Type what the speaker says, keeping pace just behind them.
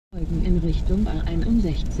Folgen in Richtung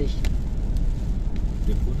A61.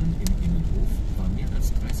 Der Brunnen im Innenhof war mehr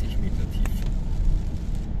als 30 Meter tief.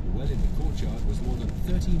 The well in the courtyard was more than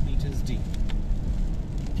 30 meters deep.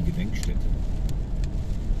 Die Gedenkstätte.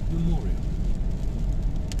 Memorial.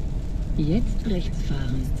 Jetzt rechts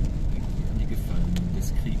fahren. An die Gefallenen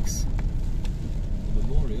des Kriegs. The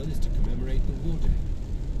memorial is to commemorate the war day.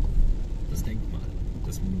 Das Denkmal,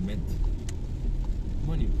 das Monument.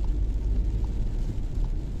 Monument.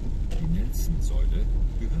 Die Nelson-Säule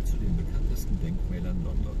gehört zu den bekanntesten Denkmälern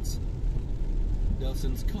Londons.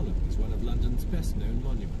 Nelson's Column is one of London's best-known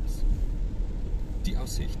monuments. Die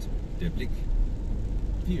Aussicht, der Blick.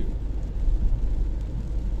 View.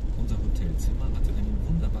 Unser Hotelzimmer hatte einen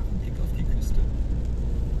wunderbaren Blick auf die Küste.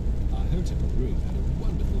 Our hotel room had a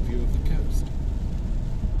wonderful view of the coast.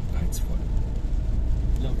 Reizvoll.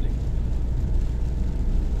 Lovely.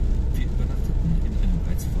 Wir übernachteten in einem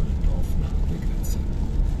reizvollen Dorf nahe der Grenze.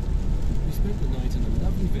 We spent the night in a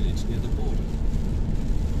lovely village near the border.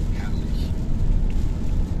 Herrlich.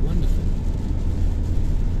 Wonderful.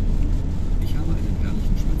 Ich habe einen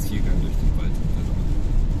herrlichen Spaziergang durch den Wald unternommen.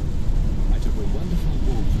 I took a wonderful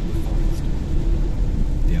walk through the forest.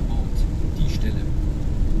 Der Ort, die Stelle.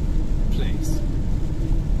 Place.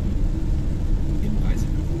 Im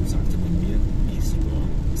Reisebüro sagte man mir, Eastbourne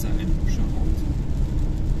sei ein hübscher Ort.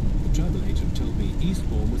 The travel agent told me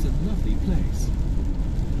Eastbourne was a lovely place.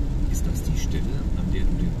 Ist das die Stelle, an der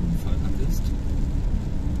du den Unfall hattest?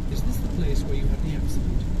 Is this the place where you had the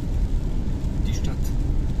accident? Die Stadt.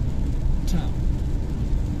 Town.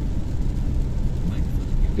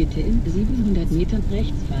 Bitte in 700 Metern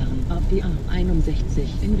rechts fahren auf die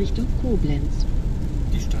A61 in Richtung Koblenz.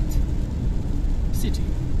 Die Stadt. City.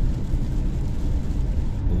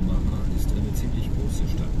 Omaha ist eine ziemlich große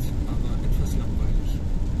Stadt, aber etwas langweilig.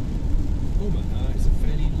 Omaha is a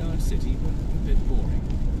fairly large city, but a bit boring.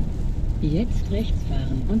 Jetzt rechts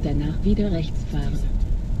fahren und danach wieder rechts fahren.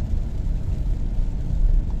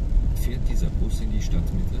 Fährt dieser Bus in die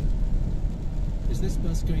Stadtmitte? Is this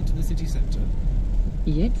bus going to the city center?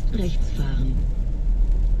 Jetzt rechts fahren.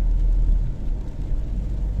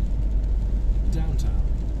 Downtown.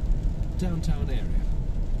 Downtown area.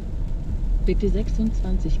 Bitte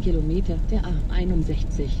 26 Kilometer der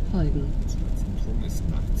A61 folgen. Das Stadtzentrum ist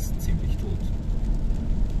nachts ziemlich tot.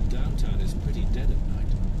 Downtown is pretty dead at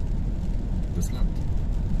night. Das Land.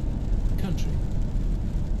 Country.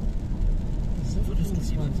 Würdest du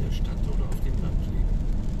lieber in der Stadt oder auf dem Land leben?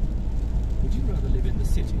 Would you rather live in the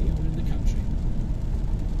city or in the country?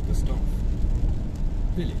 Das Dorf.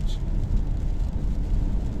 Village.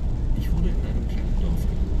 Ich wurde in einem kleinen Dorf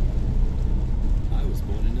geboren. I was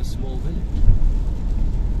born in a small village.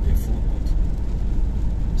 Der Vorort.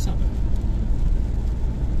 Suburb.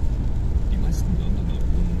 Die meisten Londoner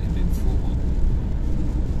wohnen in den Vororten.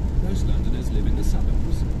 Most Londoners live in the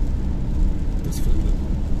suburbs. Das Viertel.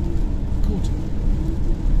 Quarter.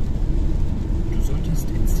 Du solltest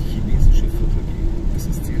ins chinesische Viertel gehen. Es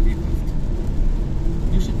ist sehr lebhaft.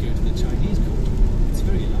 You should go to the Chinese Quarter. It's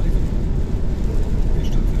very lively. Der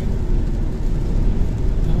Stadtteil.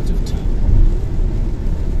 Part of town.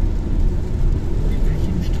 In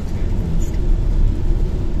welchem Stadtteil wohnst du?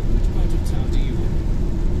 Which part of town do you live?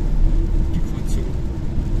 Die Kreuzung.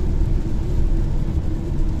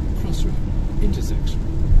 Crossroad. Intersection.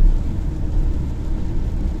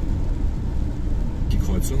 Die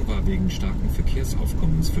Kreuzung war wegen starken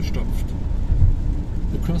Verkehrsaufkommens verstopft.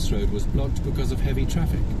 The crossroad was blocked because of heavy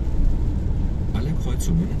traffic. Alle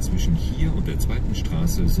Kreuzungen zwischen hier und der zweiten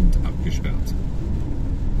Straße sind abgesperrt.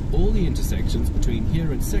 All the intersections between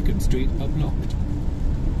here and 2nd Street are blocked.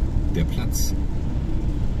 Der Platz.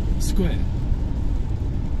 Square.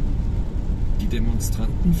 Die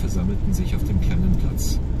Demonstranten versammelten sich auf dem kleinen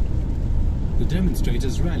Platz. The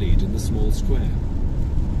demonstrators rallied in the small square.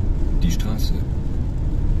 Die Straße.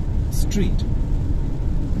 Street.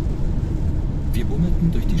 Wir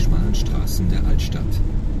bummelten durch die schmalen Straßen der Altstadt.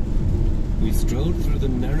 We strolled through the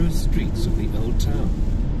narrow streets of the old town.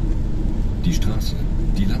 Die Straße,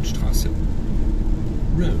 die Landstraße.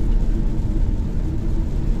 Road.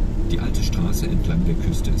 Die alte Straße entlang der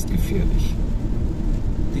Küste ist gefährlich.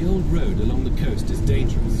 The old road along the coast is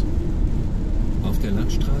dangerous. Auf der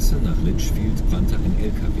Landstraße nach Litchfield brannte ein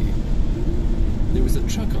LKW. There was a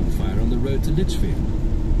truck on fire on the road to Litchfield.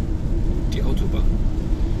 Die Autobahn.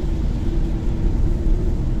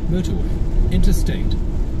 Motorway. Interstate.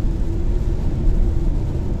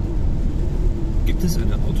 Gibt es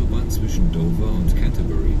eine Autobahn zwischen Dover und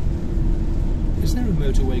Canterbury? Is there a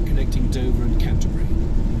motorway connecting Dover and Canterbury?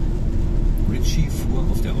 Richie fuhr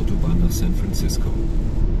auf der Autobahn nach San Francisco.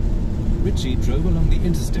 Richie drove along the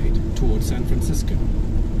interstate toward San Francisco.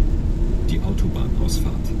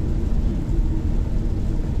 Autobahnausfahrt.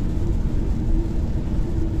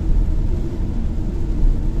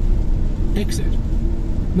 Exit.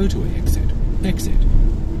 Motorway exit. Exit.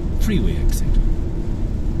 Freeway exit.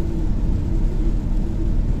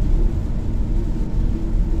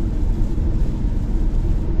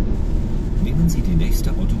 Nehmen Sie die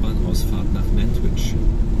nächste Autobahnausfahrt nach Nantwich.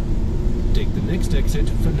 Take the next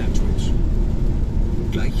exit for Nantwich.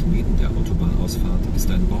 Gleich neben der Autobahnausfahrt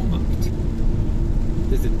ist ein Baumarkt.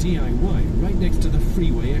 There's a DIY right next to the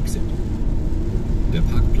freeway exit. Der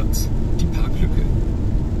Parkplatz, die Parklücke.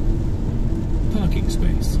 Parking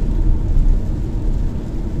space.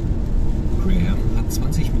 Graham hat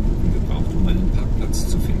 20 Minuten gebraucht, um einen Parkplatz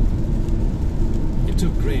zu finden. It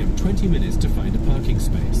took Graham 20 minutes to find a parking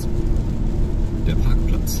space. Der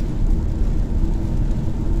Parkplatz.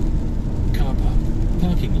 Car park.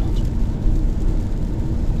 Parking lot.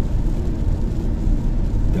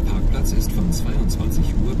 Der Parkplatz ist von 22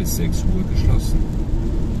 Uhr bis 6 Uhr geschlossen.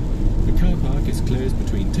 The car park is closed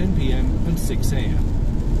between 10 p.m. and 6 a.m.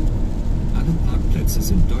 Alle Parkplätze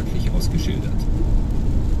sind deutlich ausgeschildert.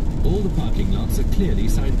 All the parking lots are clearly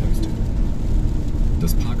signposted.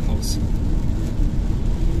 Das Parkhaus.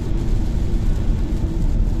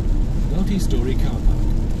 Multi-story car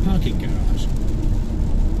park. Parking garage.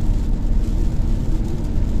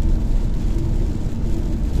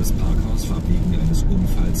 Das Parkhaus war wegen eines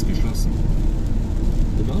Unfalls geschlossen.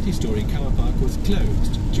 The multi-story car park was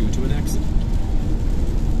closed due to an accident.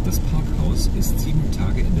 Das Parkhaus ist 7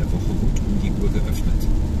 Tage in der Woche rund um die Uhr geöffnet.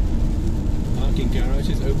 Parking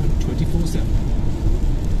garage is open 24/7.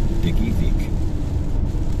 Der Gehweg.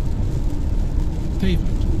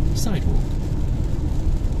 Pavement. Sidewalk.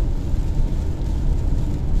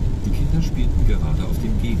 Die Kinder spielten gerade auf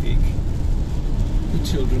dem Gehweg. The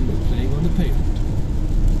children were playing on the pavement.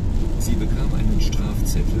 Sie bekam einen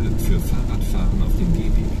Strafzettel für Fahrradfahren auf dem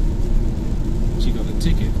Gehweg. She got a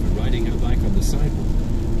ticket for riding her bike on the sidewalk.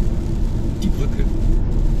 Die Brücke.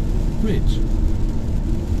 Bridge.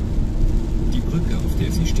 Die Brücke, auf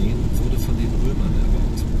der sie stehen, wurde von den Römern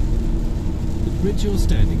erbaut. The bridge you're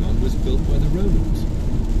standing on was built by the Romans.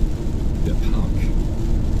 Der Park.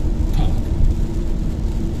 Park.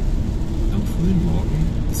 Am frühen Morgen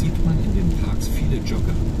sieht man in den Parks viele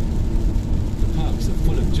Jogger. The parks are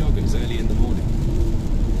full of joggers early in the morning.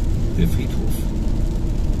 Der Friedhof.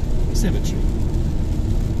 Cemetery.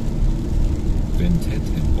 Wenn Ted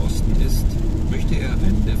in Boston ist, möchte er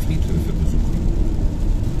einen der Friedhöfe besuchen.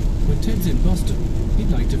 When Ted's in Boston, he'd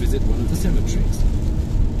like to visit one of the cemeteries.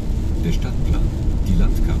 Der Stadtplan, die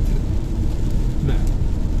Landkarte. Map.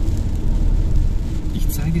 Ich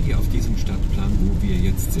zeige dir auf diesem Stadtplan, wo wir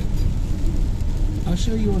jetzt sind. I'll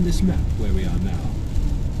show you on this map where we are now.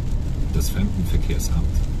 Das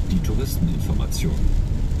Fremdenverkehrsamt, die Touristeninformation.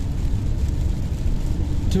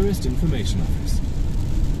 Tourist Information Office.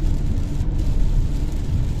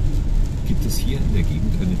 Gibt es hier in der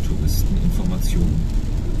Gegend eine Touristeninformation?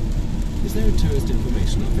 Is there a tourist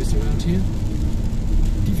information office around here?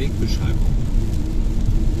 Die Wegbeschreibung.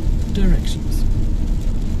 Directions.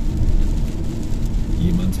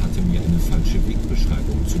 Jemand hatte mir eine falsche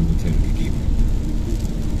Wegbeschreibung zum Hotel gegeben.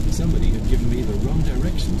 Somebody had given me the wrong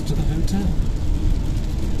directions to the hotel.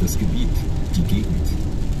 Das Gebiet, die Gegend.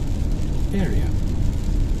 Area.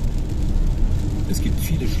 Es gibt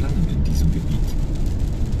viele Schlangen in diesem Gebiet.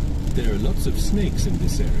 There are lots of snakes in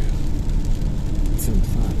this area.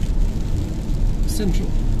 Zentral. Central.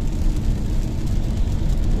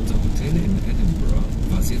 Unser Hotel in Edinburgh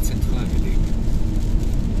war sehr zentral gelegen.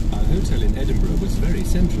 Our hotel in Edinburgh was very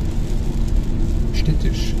central.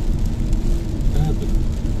 Städtisch. Urban.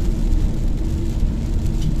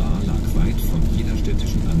 Die Bar lag weit von jeder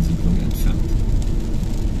städtischen Ansiedlung entfernt.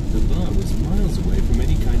 The bar was miles away from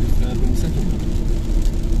any kind of urban settlement.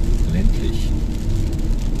 Ländlich.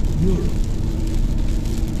 Rural.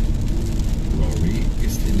 Rory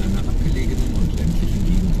ist in einer abgelegenen und ländlichen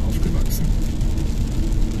Gegend aufgewachsen.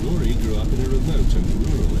 Rory grew up in a remote and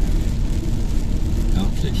rural area.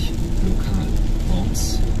 Örtlich, lokal,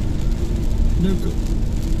 Orts. Local.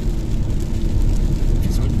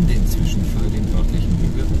 Wir sollten den Zwischenfall den örtlichen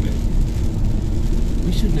Behörden melden.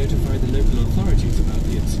 We should notify the local authorities about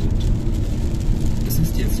the incident. Es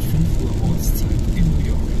ist jetzt 5 Uhr Ortszeit in New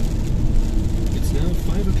York. It's now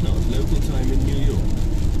 5 o'clock local time in New York.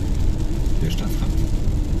 Der Stadtrand.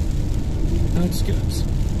 Outskirts.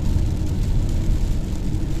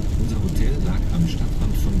 Unser Hotel lag am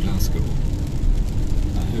Stadtrand von Glasgow.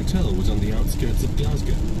 Our hotel was on the outskirts of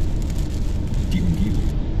Glasgow. Die Umgebung.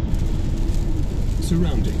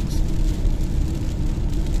 Surroundings.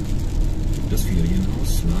 Das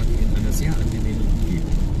Ferienhaus lag in einer sehr angenehmen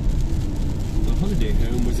Umgebung.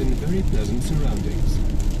 was in very pleasant surroundings.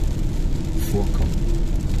 Vorkommen.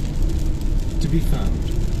 To be found.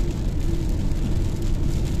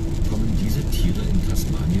 Kommen diese Tiere in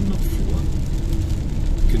Tasmanien noch vor?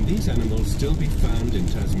 Can these animals still be found in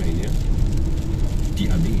Tasmania? Die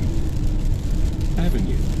Allee.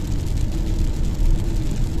 Avenue.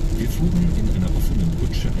 Wir fuhren in einer offenen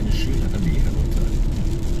Kutsche eine schöne Allee herunter.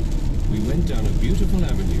 We went down a beautiful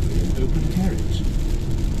avenue in an open carriage.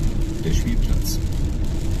 Der Spielplatz.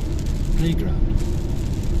 Playground.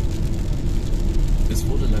 Es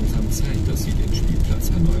wurde langsam Zeit, dass sie den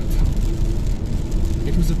Spielplatz erneuert haben.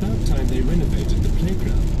 It was about time they renovated the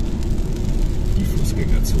playground. Die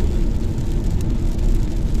Fußgängerzone.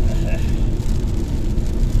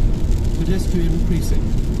 Pedestrian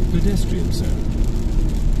precinct. Pedestrian zone.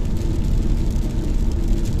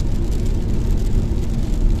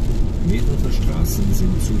 Mehrere Straßen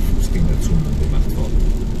sind zu Fußgängerzonen gemacht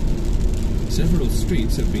worden. Several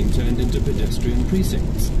streets have been turned into pedestrian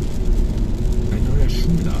precincts. Ein neuer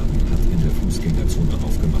Schuhladen hat in der Fußgängerzone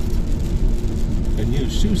aufgemacht. A new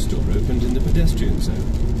shoe store opened in the pedestrian zone.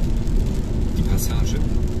 Die Passage.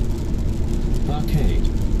 Arcade.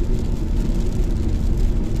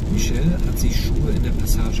 Michelle hat sich Schuhe in der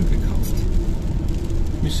Passage gekauft.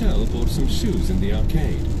 Michelle bought some shoes in the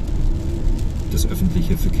arcade. Das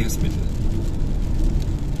öffentliche Verkehrsmittel.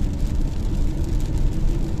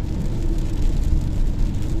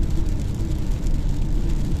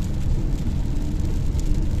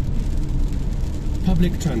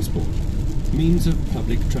 Public transport. Means of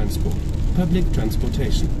public transport. Public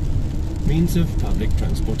transportation. Means of public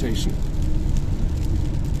transportation.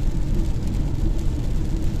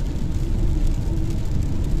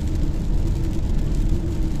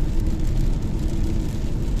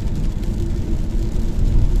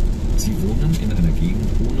 Sie wohnen in einer Gegend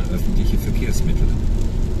ohne öffentliche Verkehrsmittel.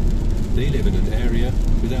 They live in an area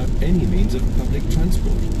without any means of public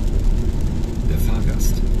transport. Der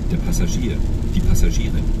Fahrgast, der Passagier, die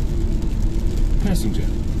Passagierin. Passenger.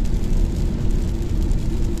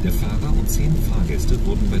 Der Fahrer und 10 Fahrgäste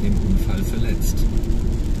wurden bei dem Unfall verletzt.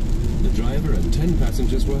 The driver and 10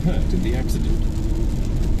 passengers were hurt in the accident.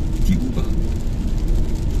 Die U-Bahn.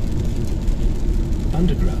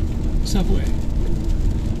 Underground. Subway.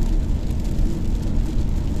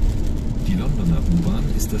 Die Londoner U-Bahn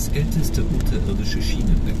ist das älteste unterirdische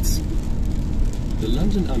Schienennetz. The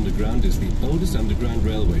London Underground is the oldest underground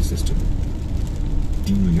railway system.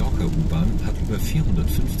 Die New Yorker U-Bahn hat über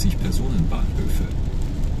 450 Personenbahnhöfe.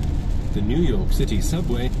 The New York City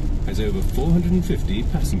subway has over 450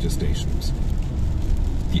 passenger stations.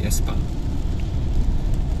 Die S-Bahn.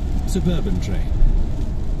 Suburban train.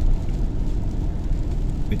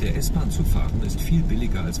 Mit der S-Bahn zu fahren ist viel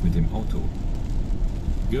billiger als mit dem Auto.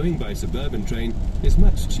 Going by suburban train is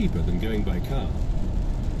much cheaper than going by car.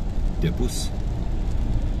 Der Bus.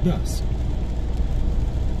 Bus.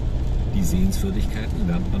 Die Sehenswürdigkeiten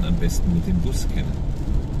lernt man am besten mit dem Bus kennen.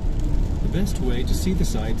 The best way to see the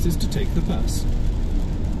sights is to take the bus.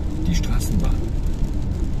 Die Straßenbahn.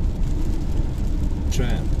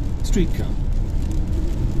 Tram. Streetcar.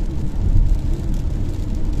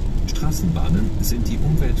 Straßenbahnen sind die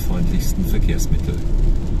umweltfreundlichsten Verkehrsmittel.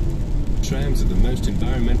 Trams are the most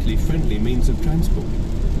environmentally friendly means of transport.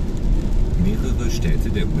 Mehrere Städte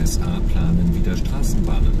der USA planen, wieder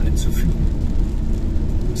Straßenbahnen einzuführen.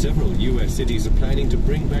 Several US cities are planning to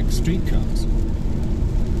bring back streetcars.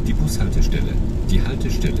 Die Bushaltestelle, die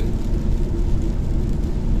Haltestelle.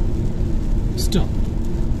 Stop.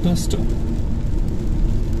 Bus stop.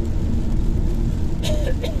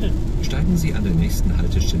 Steigen Sie an der nächsten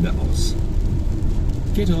Haltestelle aus.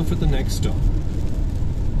 Get off at the next stop.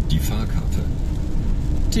 Die Fahrkarte.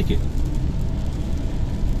 Ticket.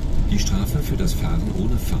 Die Strafe für das Fahren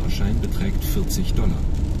ohne Fahrschein beträgt $40.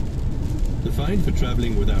 The fine for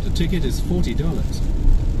traveling without a ticket is $40.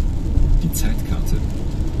 Die Zeitkarte.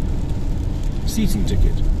 Season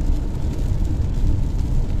ticket.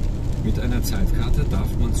 Mit einer Zeitkarte darf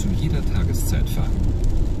man zu jeder Tageszeit fahren.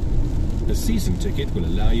 A season ticket will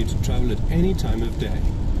allow you to travel at any time of day.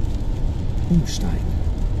 Umsteigen.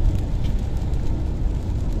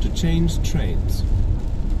 To change trains.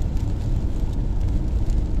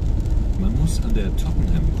 Man muss an der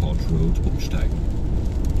Tottenham Court Road umsteigen.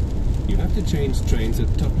 You have to change trains at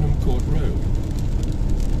Tottenham Court Road.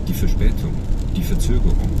 Die Verspätung, die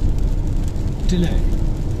Verzögerung. Delay.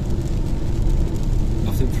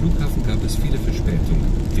 Auf dem Flughafen gab es viele Verspätungen,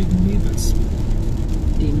 wegen Nebels.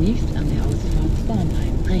 Demnächst an der Ausfahrt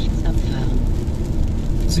Sundheim rechts abfahren.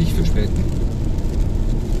 Sich verspäten.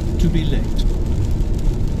 To be late.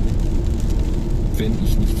 Wenn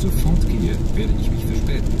ich nicht sofort gehe, werde ich mich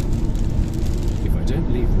verspäten. If I don't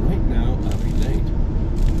Leave right now, I'll be late.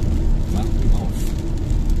 Warten auf.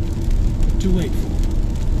 To wait for.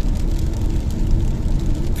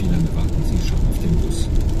 Wie lange warten Sie schon auf den Bus?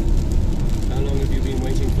 How long have you been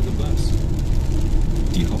waiting for the bus?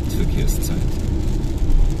 Die Hauptverkehrszeit.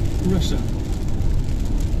 Rush hour.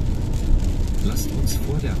 Lasst uns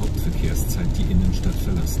vor der Hauptverkehrszeit die Innenstadt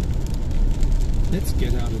verlassen. Let's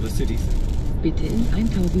get out of the city. Bitte in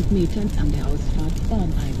 1000 Metern an der Ausfahrt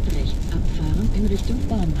Bornheim rechts abfahren in Richtung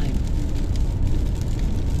Bornheim.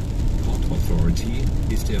 Port Authority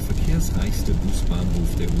ist der verkehrsreichste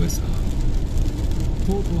Busbahnhof der USA.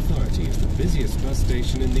 Port Authority is the busiest bus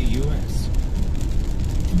station in the US.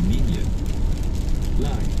 Die Linie.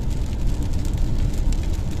 Line.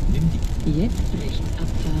 Nimm die. Jetzt rechts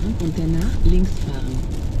abfahren und danach links fahren.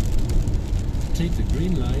 Take the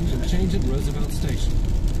green line and change at Roosevelt Station.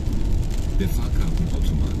 Der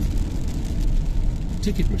Fahrkartenautomat.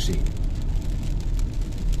 Ticket machine.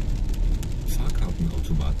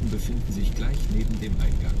 Fahrkartenautomaten befinden sich gleich neben dem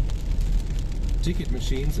Eingang. Ticket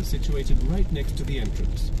machines are situated right next to the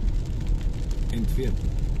entrance. Entwerten.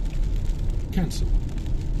 Cancel.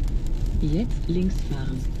 Jetzt links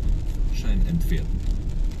fahren. Schein entwerten.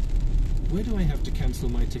 Where do I have to cancel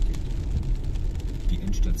my ticket? Die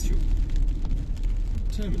Endstation.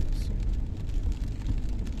 Terminus.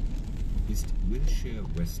 Ist Wilshire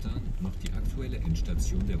Western noch die aktuelle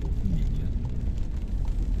Endstation der roten Linie?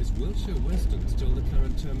 Is Wilshire Western still the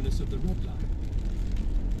current terminus of the Red Line?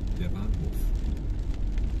 Der Bahnhof.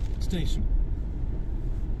 Station.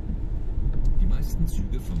 Die meisten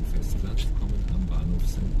Züge vom Festland kommen am Bahnhof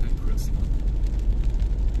St. Pancras an.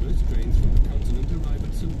 Most trains from the continent arrive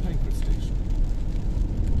at St. Pancras Station.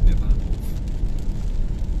 Der Bahnhof.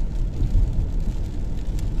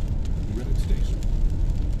 Road station.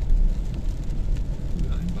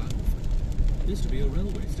 Früher ein Bahnhof. Used to be a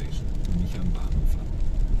railway station. Nicht am Bahnhof ab.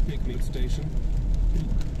 Picnic station.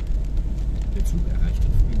 Der Zug erreicht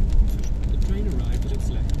in 5 Minuten Verspätung. The train arrived at its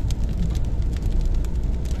left.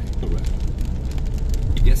 Correct.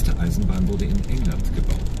 Die erste Eisenbahn wurde in England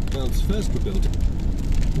gebaut. World's first were built.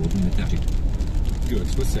 Wurden mit der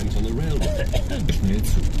Goods were sent on the railway.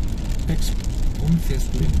 Schnellzug. Warum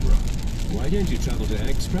fährst du in Bra? Why don't you travel to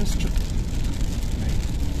express train?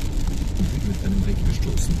 Und wird mit einem Ring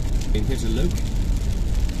gestoßen. In hit a local.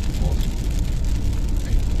 Ort.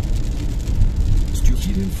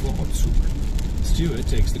 Stuart den Vorortzug. Steward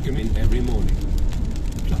takes the commute every morning.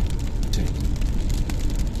 Plan. Take.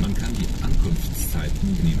 Man kann die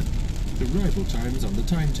Ankunftszeiten nehmen. The arrival times on the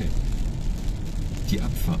timetable. Die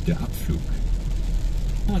Abfahrt, der Abflug.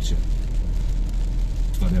 Departure.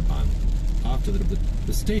 War der Bahn. After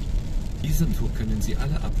the state. Diesen Tour können Sie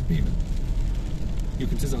alle abnehmen. You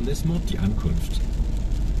can sit on this mod. Die Ankunft.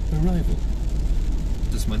 Arrival.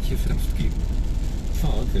 Dass manche Vernunft geben.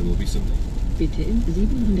 Fog, there will be something. Bitte in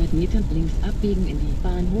 700 Metern links abbiegen in die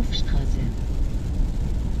Bahnhofstraße.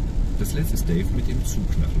 Das letzte ist Dave mit dem Zug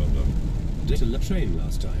nach London. Did a train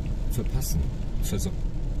last time. Verpassen. Versorgen.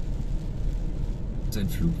 Sein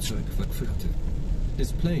Flugzeug verquirlte.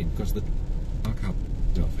 His plane got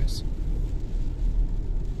the office.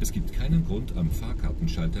 Es gibt keinen Grund, am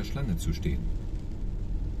Fahrkartenschalter Schlange zu stehen.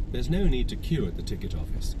 There's no need to queue at the ticket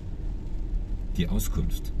office. Die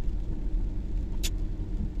Auskunft.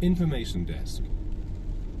 Information desk.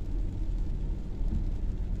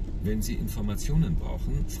 Wenn Sie Informationen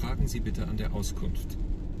brauchen, fragen Sie bitte an der Auskunft.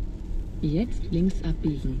 Jetzt links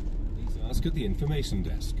abbiegen. Please ask at the information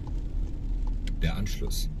desk. Der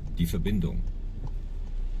Anschluss. Die Verbindung.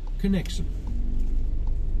 Connection.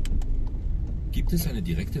 Gibt es eine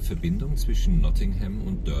direkte Verbindung zwischen Nottingham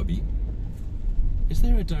und Derby? Is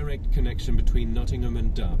there a direct connection between Nottingham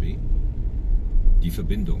and Derby? Die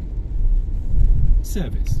Verbindung.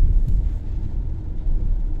 Service.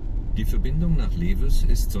 Die Verbindung nach Lewes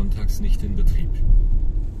ist sonntags nicht in Betrieb.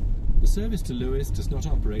 The service to Lewes does not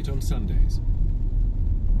operate on Sundays.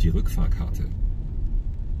 Die Rückfahrkarte.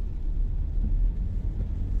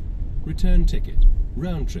 Return ticket.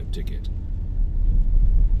 Round-trip ticket.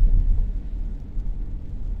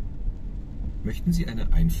 Möchten Sie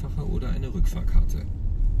eine einfache oder eine Rückfahrkarte?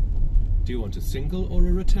 Do you want a single or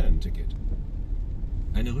a return ticket?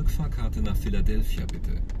 Eine Rückfahrkarte nach Philadelphia,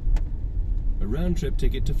 bitte. A round-trip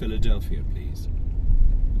ticket to Philadelphia, please.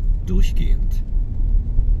 Durchgehend.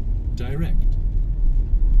 Direct.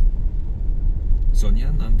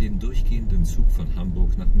 Sonja nahm den durchgehenden Zug von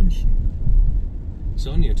Hamburg nach München.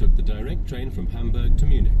 Sonia took the direct train from Hamburg to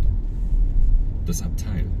Munich. Das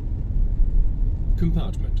Abteil.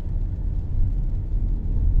 Compartment.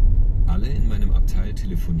 Alle in meinem Abteil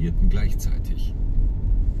telefonierten gleichzeitig.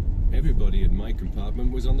 Everybody in my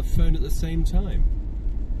compartment was on the phone at the same time.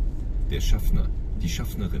 Der Schaffner, die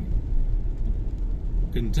Schaffnerin.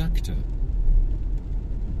 Conductor.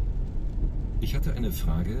 Ich hatte eine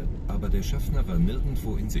Frage, aber der Schaffner war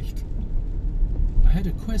nirgendwo in Sicht. I had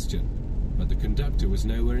a question, but the conductor was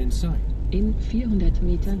nowhere in sight. In 400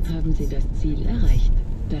 Metern haben Sie das Ziel erreicht.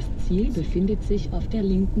 Das Ziel befindet sich auf der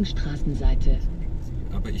linken Straßenseite.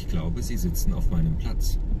 Aber ich glaube, Sie sitzen auf meinem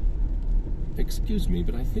Platz. Excuse me,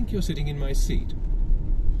 but I think you're sitting in my seat.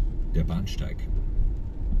 Der Bahnsteig.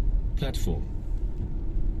 Platform.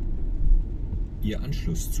 Ihr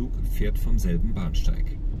Anschlusszug fährt vom selben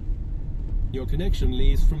Bahnsteig. Your connection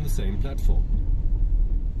leaves from the same platform.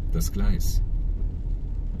 Das Gleis.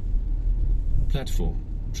 Platform.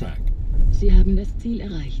 Track. Sie haben das Ziel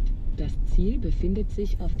erreicht. Das Ziel befindet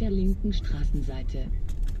sich auf der linken Straßenseite.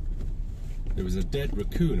 There was a dead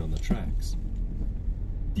raccoon on the tracks.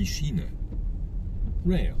 Die Schiene.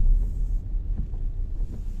 Rail.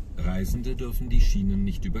 Reisende dürfen die Schienen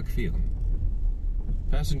nicht überqueren.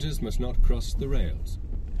 Passengers must not cross the rails.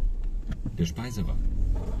 Der Speisewagen.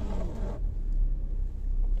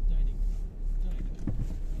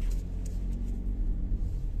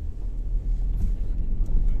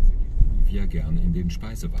 Olivia gern in den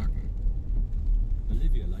Speisewagen.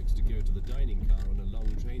 Olivia likes to go to the dining car on a long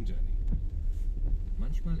train journey.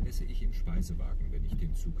 Manchmal esse ich im Speisewagen, wenn ich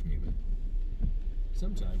den Zug nehme.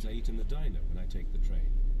 Sometimes I eat in the diner when I take the train.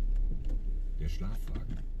 Der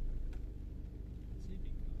Schlafwagen.